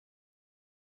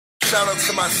shout out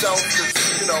to myself, cause,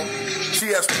 you know,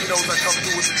 TSP knows I come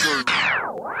through with the good.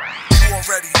 You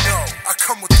already know, I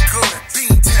come with the good.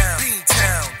 Beantown,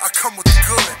 Beantown, I come with the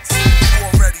good.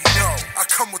 You already know, I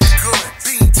come with the good.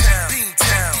 Beantown,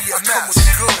 Beantown, I come with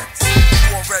the good.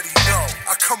 You already know,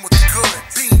 I come with the good.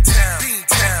 Beantown,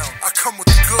 Beantown, I come with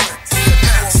the good.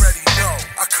 You already know,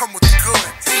 I come with the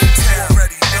good. Beantown, you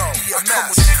already know, I come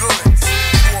with the good.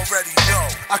 You already know,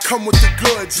 I come with the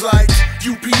goods like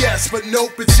UPS, but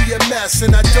nope, it's EMS.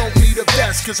 And I don't need a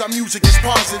vest, cause our music is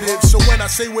positive. So when I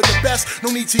say we're the best, no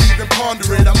need to even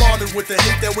ponder it. I'm honored with the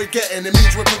hate that we're getting, it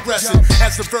means we're progressing.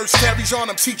 As the verse carries on,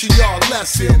 I'm teaching y'all a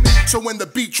lesson. So when the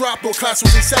beat drop or class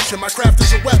was in session, my craft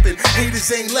is a weapon,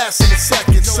 haters ain't lasting a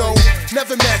second. So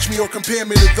never match me or compare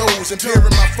me to those.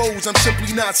 Impairing my foes, I'm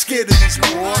simply not scared of these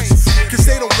boys, cause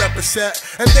they don't represent,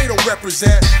 and they don't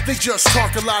represent. They just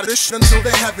talk a lot of this shit until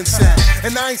they haven't said.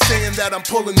 And I ain't saying that I'm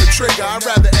pulling the trigger, I'd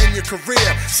rather end your career.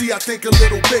 See, I think a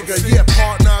little bigger. Yeah,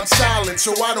 partner, I'm silent,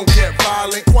 so I don't get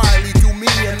violent. Quietly do me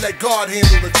and let God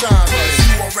handle the time.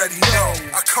 You already know,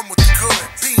 I come with the good.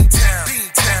 Beantown,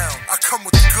 Beantown, I come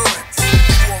with the good.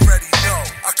 You already know,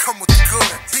 I come with the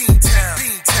good. Beantown,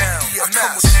 Beantown, I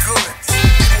come with the good.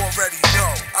 You already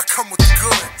know, I come with the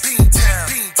good. Beantown,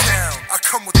 Beantown, I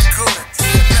come with the good.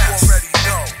 You already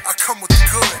know, I come with the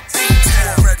good.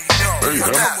 Beantown, you already know, I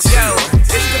come with the good.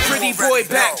 It's the pretty boy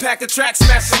backpacker, track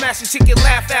smasher, smashing chicken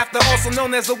laugh after, also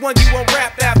known as the one you won't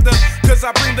rap after. Cause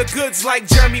I bring the goods like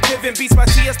Jeremy Piven, beats by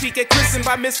TSP, get christened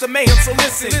by Mr. Mayhem. So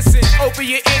listen, open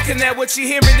your ear canal, what you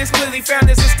hearing is clearly found.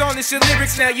 It's astonishing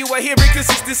lyrics, now you are hearing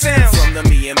consistent sound. From the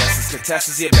EMS's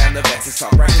catastrophes, you're bound to vex.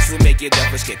 Talk reckless will make your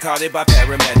devilish get caught by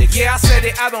paramedics. Yeah, I said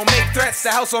it, I don't make threats,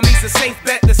 the house on me's a safe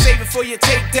bet. The saving for your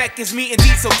tape deck is me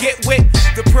indeed, so get with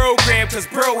the program. Cause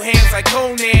bro hands like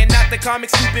Conan, not the comic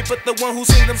stupid, but the one who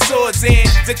swing them swords in.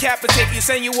 Decapitate you,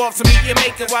 send you off to meet your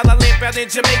maker, while I lamp out in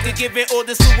Jamaica, giving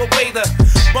orders to a waiter.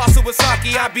 Boss of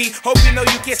Wasaki, I be, hope you know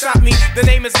you can't stop me. The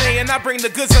name is May and I bring the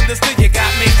goods, understood, you got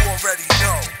me. You already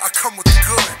know, I come with the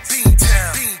good.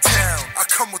 Beantown, Beantown, I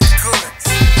come with the good.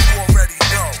 You already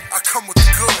know, I come with the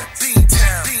good.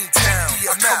 Beantown, Beantown,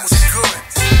 I come with the good.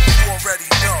 You already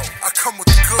know, I come with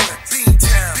the good.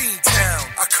 Beantown, Beantown,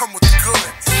 I come with the good.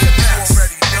 You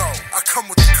already know, I come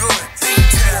with the good.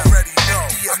 Beantown, you already know,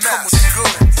 I come with the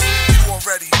good. You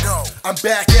already know, I'm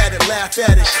back at it, laugh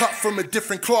at it, cut from a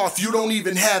different cloth. You don't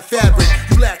even have fabric,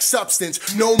 you lack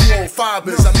substance, no moral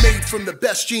fibers. I'm made from the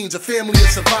best genes, a family of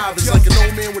survivors. Like an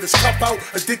old man with his cup out,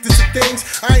 addicted to things.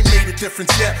 I ain't made a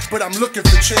difference yet, but I'm looking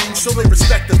for change. So they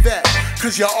respect the vet,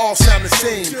 cause y'all all sound the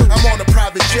same. I'm on a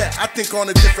private jet, I think on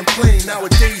a different plane.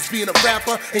 Nowadays being a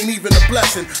rapper ain't even a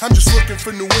blessing. I'm just looking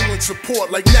for New England support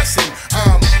like Nesson.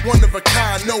 I'm one of a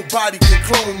kind, nobody can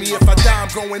clone me. If I die, I'm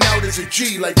going out as a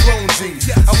G like Bronzy.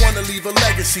 I wanna leave a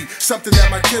legacy, something that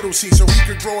my kid'll see, so he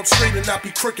can grow up straight and not be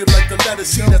crooked like the letter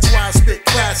C. That's why I spit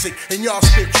classic and y'all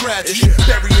spit tragic,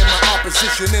 burying my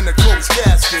opposition in a closed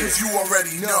casket. Cause you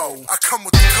already know, I come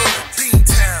with the good.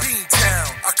 Beantown, Beantown.